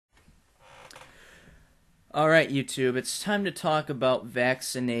Alright, YouTube, it's time to talk about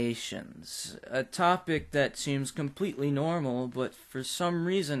vaccinations. A topic that seems completely normal, but for some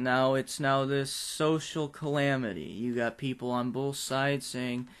reason now it's now this social calamity. You got people on both sides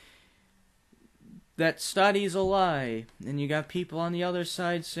saying that study's a lie, and you got people on the other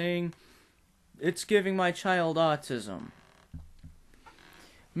side saying it's giving my child autism.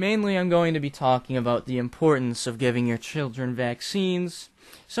 Mainly, I'm going to be talking about the importance of giving your children vaccines,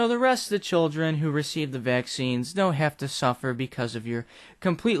 so the rest of the children who receive the vaccines don't have to suffer because of your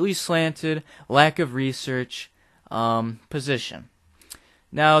completely slanted, lack of research position.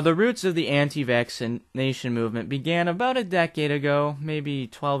 Now, the roots of the anti-vaccination movement began about a decade ago, maybe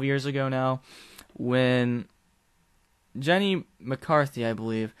 12 years ago now, when Jenny McCarthy, I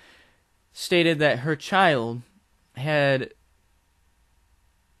believe, stated that her child had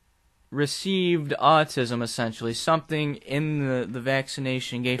received autism, essentially. Something in the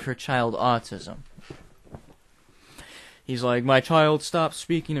vaccination gave her child autism. He's like, my child stopped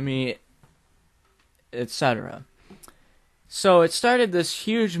speaking to me, etc. So it started this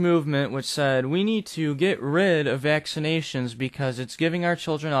huge movement which said, we need to get rid of vaccinations because it's giving our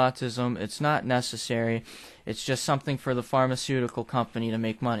children autism, it's not necessary, it's just something for the pharmaceutical company to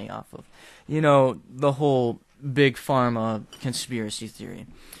make money off of. You know, the whole big pharma conspiracy theory.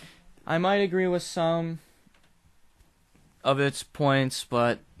 I might agree with some of its points,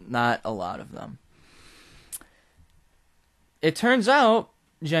 but not a lot of them. It turns out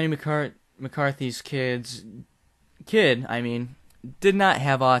Jenny McCarthy's kid, did not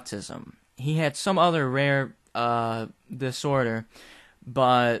have autism. He had some other rare disorder,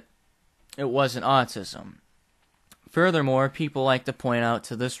 but it wasn't autism. Furthermore, people like to point out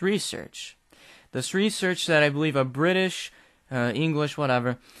to this research. This research that I believe a British, English,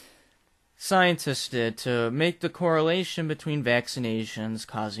 whatever, scientists did to make the correlation between vaccinations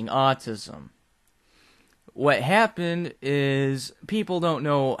causing autism. What happened is people don't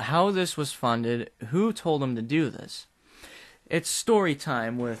know how this was funded, who told them to do this. It's story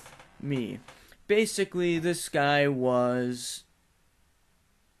time with me. Basically, this guy was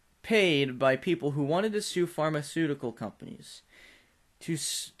paid by people who wanted to sue pharmaceutical companies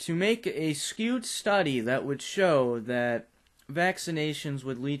to make a skewed study that would show that vaccinations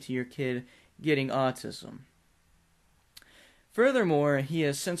would lead to your kid getting autism. Furthermore, he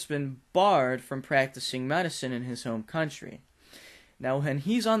has since been barred from practicing medicine in his home country. Now, when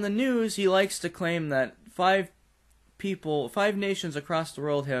he's on the news, he likes to claim that five nations across the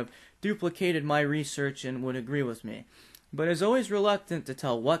world have duplicated my research and would agree with me, but is always reluctant to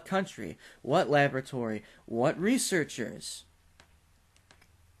tell what country, what laboratory, what researchers.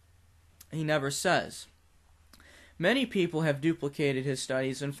 He never says. Many people have duplicated his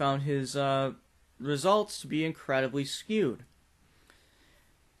studies and found his results to be incredibly skewed.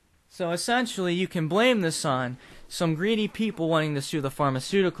 So essentially, you can blame this on some greedy people wanting to sue the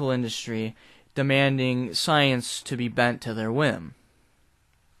pharmaceutical industry, demanding science to be bent to their whim.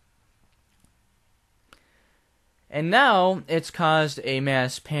 And now, it's caused a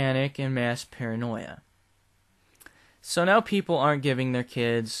mass panic and mass paranoia. So now people aren't giving their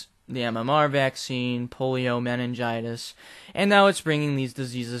kids the MMR vaccine, polio, meningitis, and now it's bringing these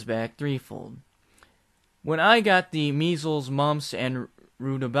diseases back threefold. When I got the measles, mumps, and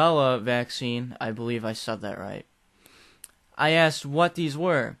rubella vaccine, I believe I said that right, I asked what these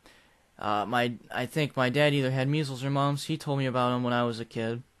were. I think my dad either had measles or mumps. He told me about them when I was a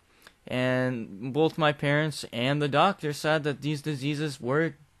kid. And both my parents and the doctor said that these diseases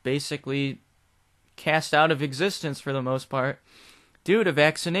were basically cast out of existence for the most part due to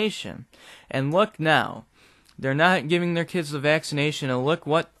vaccination. And look now, they're not giving their kids the vaccination, and look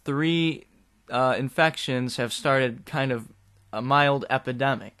what three infections have started kind of a mild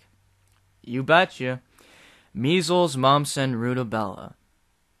epidemic. You betcha. Measles, mumps, and rubella.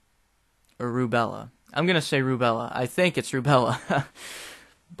 Or rubella. I'm going to say rubella. I think it's rubella.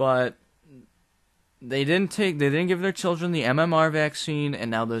 But they didn't give their children the MMR vaccine,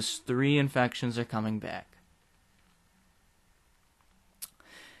 and now those three infections are coming back.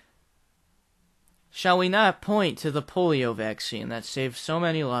 Shall we not point to the polio vaccine that saved so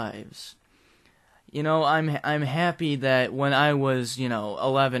many lives? You know, I'm happy that when I was,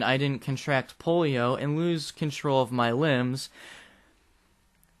 11, I didn't contract polio and lose control of my limbs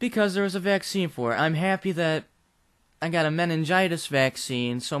because there was a vaccine for it. I'm happy that I got a meningitis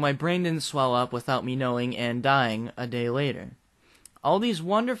vaccine so my brain didn't swell up without me knowing and dying a day later. All these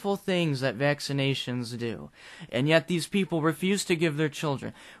wonderful things that vaccinations do, and yet these people refuse to give their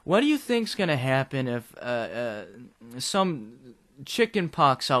children. What do you think's going to happen if some chicken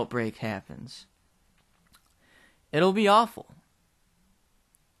pox outbreak happens? It'll be awful.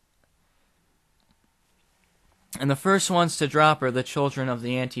 And the first ones to drop are the children of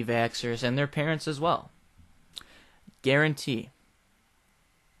the anti-vaxxers and their parents as well. Guarantee.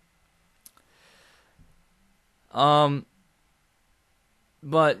 But,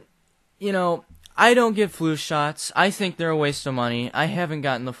 you know, I don't get flu shots. I think they're a waste of money. I haven't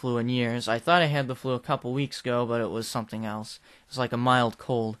gotten the flu in years. I thought I had the flu a couple weeks ago, but it was something else. It was like a mild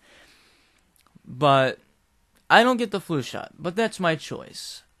cold. But I don't get the flu shot, but that's my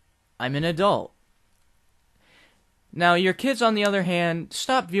choice. I'm an adult. Now, your kids, on the other hand,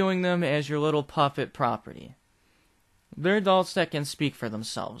 stop viewing them as your little puppet property. They're adults that can speak for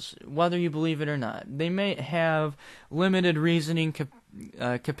themselves, whether you believe it or not. They may have limited reasoning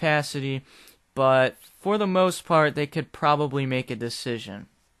capacity, but for the most part, they could probably make a decision.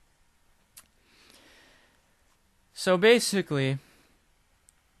 So basically,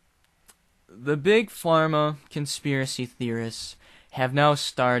 the big pharma conspiracy theorists have now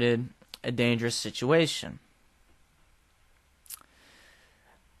started a dangerous situation.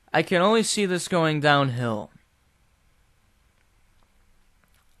 I can only see this going downhill.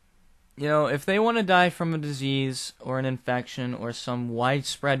 You know, if they want to die from a disease or an infection or some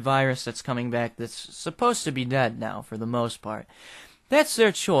widespread virus that's coming back that's supposed to be dead now for the most part, that's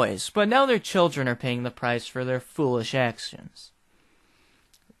their choice. But now their children are paying the price for their foolish actions.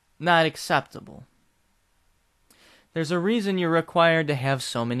 Not acceptable. There's a reason you're required to have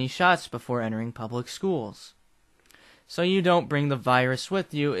so many shots before entering public schools, so you don't bring the virus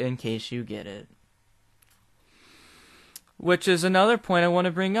with you in case you get it. Which is another point I want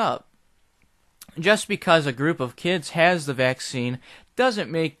to bring up. Just because a group of kids has the vaccine doesn't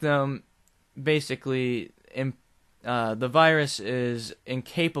make them basically, the virus is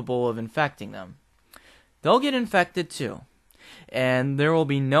incapable of infecting them. They'll get infected too. And there will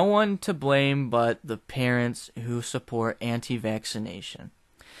be no one to blame but the parents who support anti-vaccination.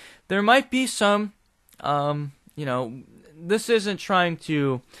 There might be some, this isn't trying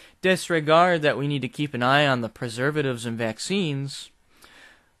to disregard that we need to keep an eye on the preservatives in vaccines,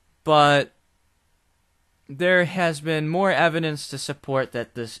 but there has been more evidence to support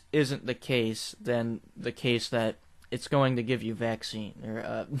that this isn't the case than the case that it's going to give you vaccine,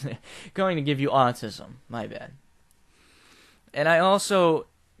 or going to give you autism, my bad. And I also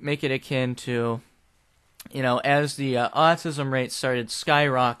make it akin to, as the autism rate started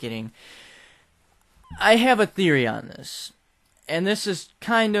skyrocketing, I have a theory on this. And this is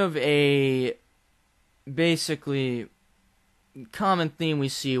kind of a basically common theme we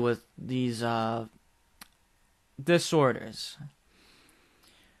see with these disorders.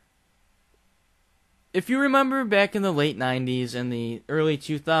 If you remember back in the late 90s and the early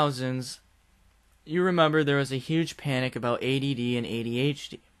 2000s, you remember there was a huge panic about ADD and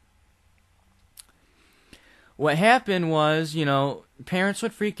ADHD. What happened was, parents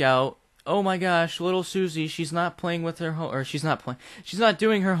would freak out. Oh my gosh, little Susie, she's not playing with her she's not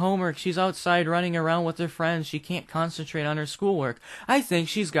doing her homework. She's outside running around with her friends. She can't concentrate on her schoolwork. I think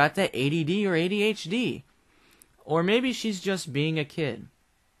she's got that ADD or ADHD. Or maybe she's just being a kid.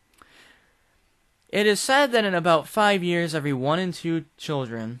 It is said that in about 5 years, every 1 in 2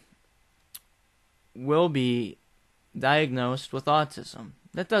 children will be diagnosed with autism.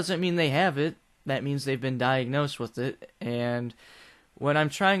 That doesn't mean they have it. That means they've been diagnosed with it. And what I'm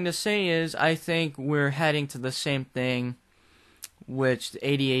trying to say is, I think we're heading to the same thing which the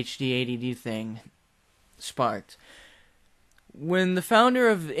ADHD, ADD thing sparked. When the founder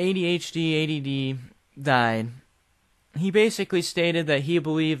of ADHD, ADD died, he basically stated that he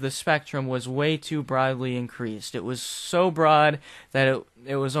believed the spectrum was way too broadly increased. It was so broad that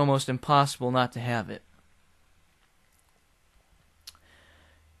it was almost impossible not to have it.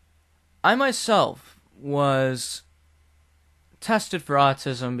 I myself was tested for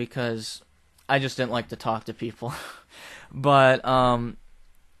autism because I just didn't like to talk to people. But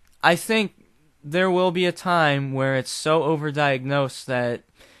I think there will be a time where it's so overdiagnosed that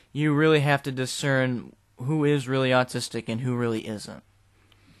you really have to discern who is really autistic and who really isn't.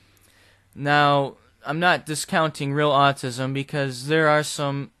 Now, I'm not discounting real autism because there are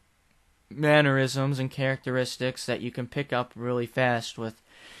some mannerisms and characteristics that you can pick up really fast with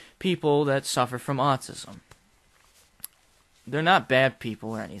people that suffer from autism. They're not bad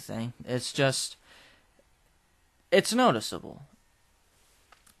people or anything. It's just, it's noticeable.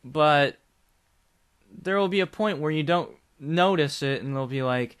 But there will be a point where you don't notice it and they'll be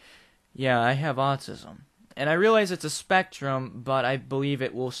like, yeah, I have autism. And I realize it's a spectrum, but I believe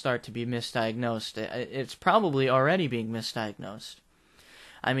it will start to be misdiagnosed. It's probably already being misdiagnosed.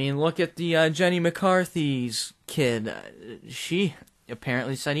 I mean, look at the Jenny McCarthy's kid. She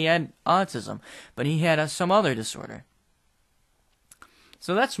apparently said he had autism, but he had some other disorder.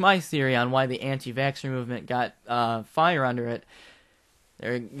 So that's my theory on why the anti-vaxxer movement got fire under it.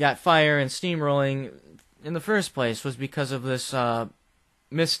 Or got fire and steamrolling in the first place was because of this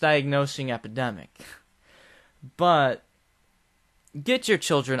misdiagnosing epidemic. But get your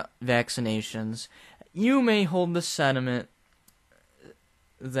children vaccinations. You may hold the sentiment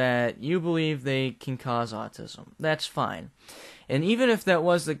that you believe they can cause autism. That's fine. And even if that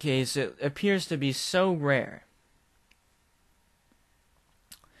was the case, it appears to be so rare.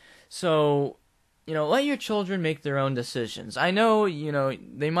 So, let your children make their own decisions. I know,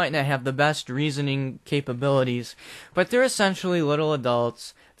 they might not have the best reasoning capabilities, but they're essentially little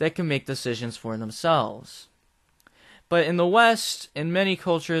adults that can make decisions for themselves. But in the West, in many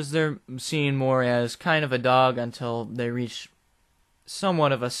cultures, they're seen more as kind of a dog until they reach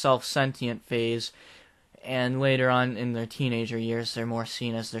somewhat of a self-sentient phase, and later on in their teenager years, they're more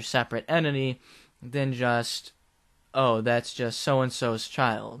seen as their separate entity than just, oh, that's just so-and-so's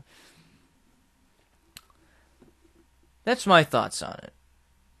child. That's my thoughts on it.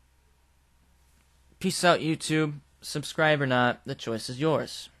 Peace out, YouTube. Subscribe or not, the choice is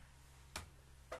yours.